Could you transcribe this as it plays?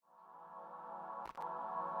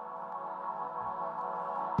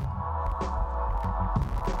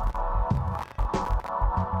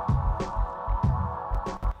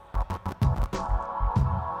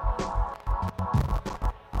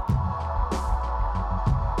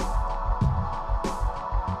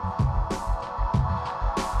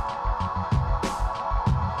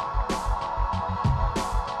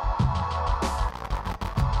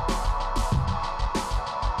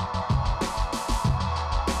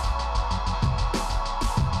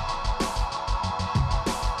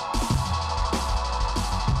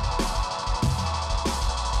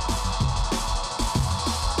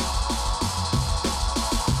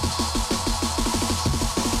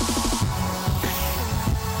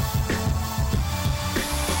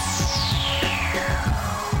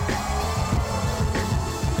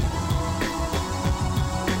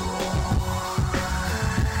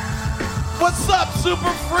What's up,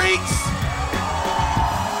 super freaks?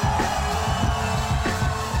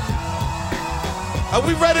 Are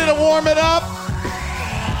we ready to warm it up?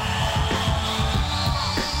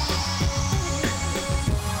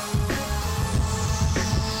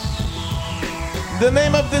 The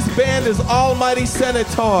name of this band is Almighty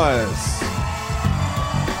Senators.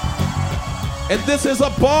 And this is a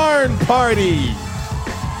barn party.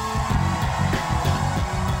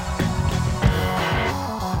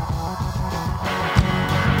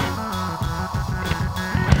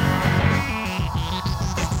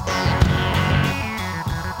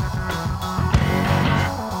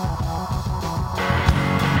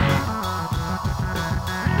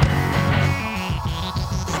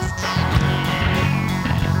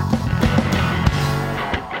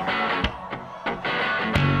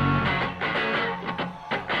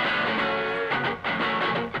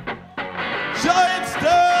 Giant steps!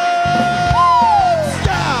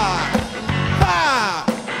 Yeah! Ha!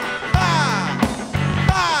 Ha!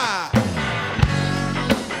 Ha!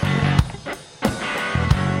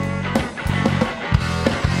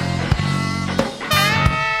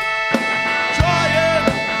 Giant!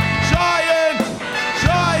 Giant!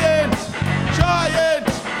 Giant! Giant!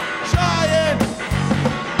 Giant!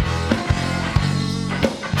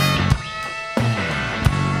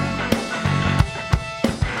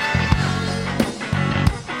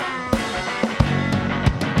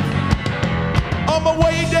 On my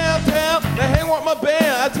way downtown to hang with my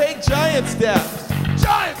band, I take giant steps.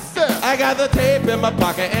 Giant steps! I got the tape in my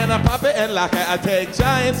pocket and I pop it and lock it. I take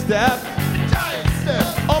giant steps. Giant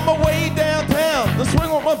steps! On my way downtown to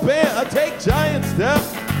swing with my band, I take giant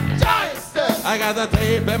steps. Giant steps! I got the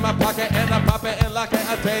tape in my pocket and I pop it and lock it.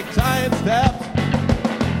 I take giant steps.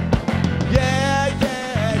 Yeah,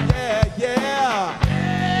 yeah, yeah, yeah.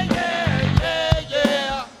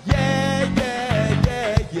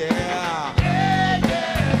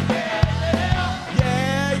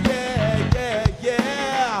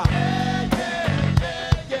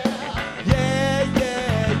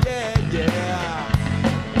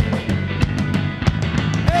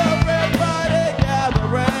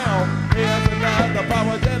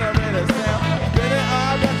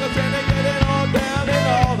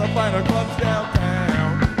 Final clubs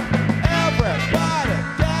downtown. Everybody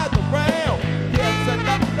gather round.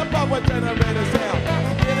 Yes, the power generator sound.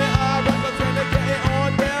 Get it all represented, get it on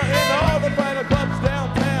down in all the final clubs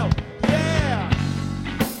downtown. Yeah.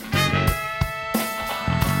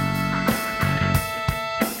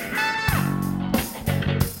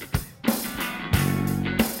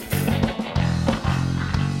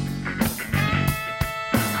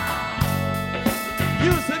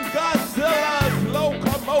 Using Godzilla's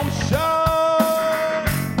locomotion,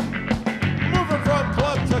 moving from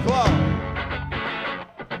club to club.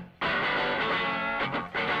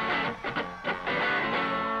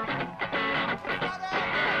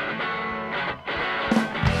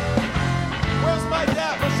 Where's my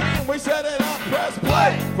dap machine? We set it up, press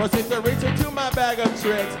play. Proceed to reach into my bag of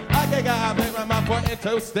tricks. I can got make my mouth put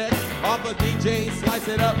into sticks. All the DJs slice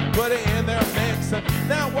it up, put it in their mix.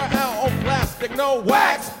 Now we're out on plastic, no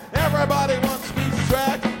wax. Everybody wants these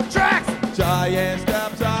tracks. Giant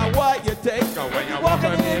steps are what you take when you're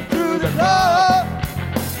walking in through the club.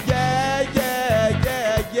 Yeah, yeah,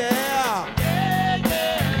 yeah, yeah. Yeah,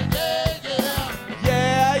 yeah, yeah, yeah.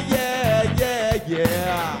 Yeah, yeah, yeah,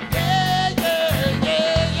 yeah.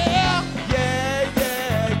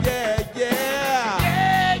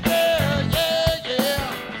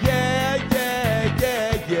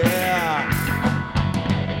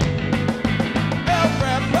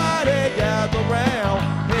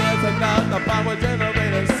 The power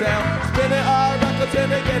generator sound. Spin it all records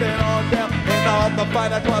and get it on down. In all the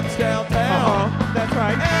final clubs downtown. That's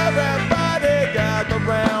right. Everybody gather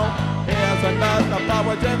round. Here's another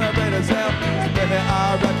power generator sound. Spin it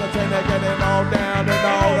all records and get it on down. In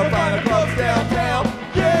all the final clubs downtown.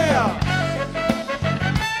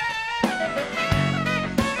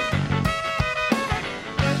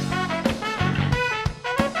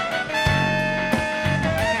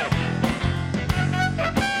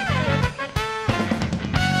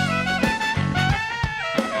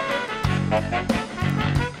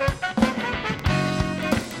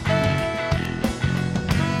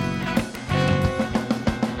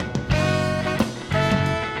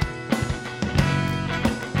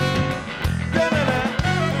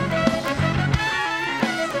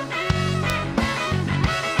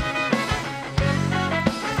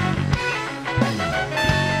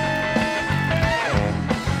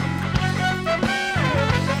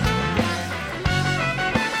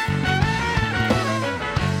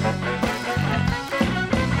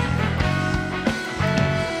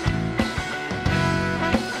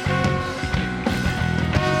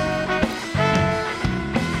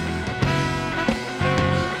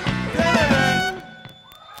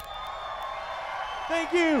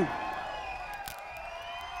 Thank you.